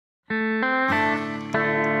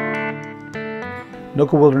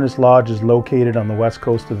Nootka Wilderness Lodge is located on the west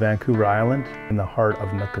coast of Vancouver Island in the heart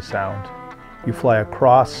of Nootka Sound. You fly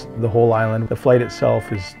across the whole island. The flight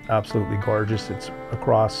itself is absolutely gorgeous. It's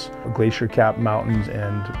across glacier-capped mountains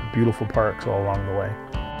and beautiful parks all along the way.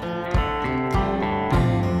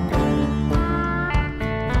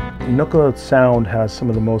 Nootka Sound has some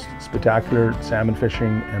of the most spectacular salmon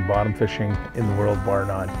fishing and bottom fishing in the world, bar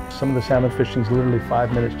none. Some of the salmon fishing is literally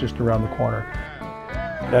 5 minutes just around the corner.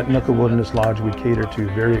 At Nootka Wilderness Lodge, we cater to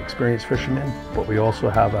very experienced fishermen, but we also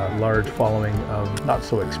have a large following of not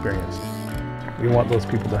so experienced. We want those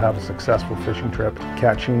people to have a successful fishing trip,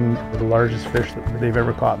 catching the largest fish that they've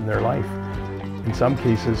ever caught in their life. In some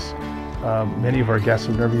cases, many of our guests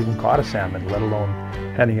have never even caught a salmon, let alone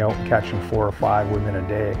heading out and catching 4 or 5 within a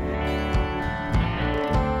day.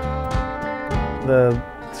 The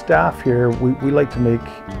staff here, we like to make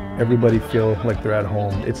everybody feel like they're at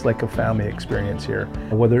home. It's like a family experience here.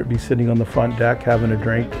 Whether it be sitting on the front deck, having a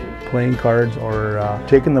drink, playing cards, or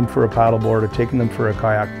taking them for a paddleboard or taking them for a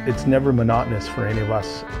kayak, it's never monotonous for any of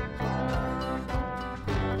us.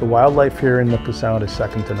 The wildlife here in Nootka Sound is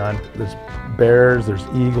second to none. There's bears, there's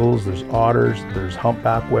eagles, there's otters, there's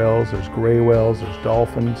humpback whales, there's gray whales, there's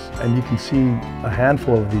dolphins, and you can see a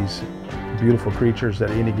handful of these beautiful creatures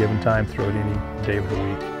at any given time throughout any day of the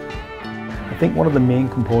week. I think one of the main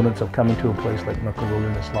components of coming to a place like Nootka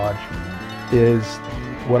Wilderness Lodge is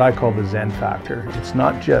what I call the Zen factor. It's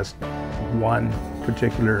not just one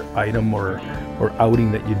particular item or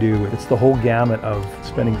outing that you do. It's the whole gamut of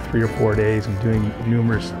spending 3 or 4 days and doing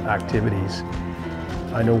numerous activities.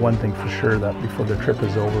 I know one thing for sure, that before the trip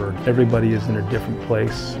is over, everybody is in a different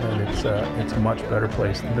place, and it's a much better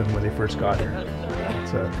place than when they first got here.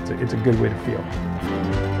 It's a good way to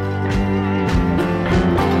feel.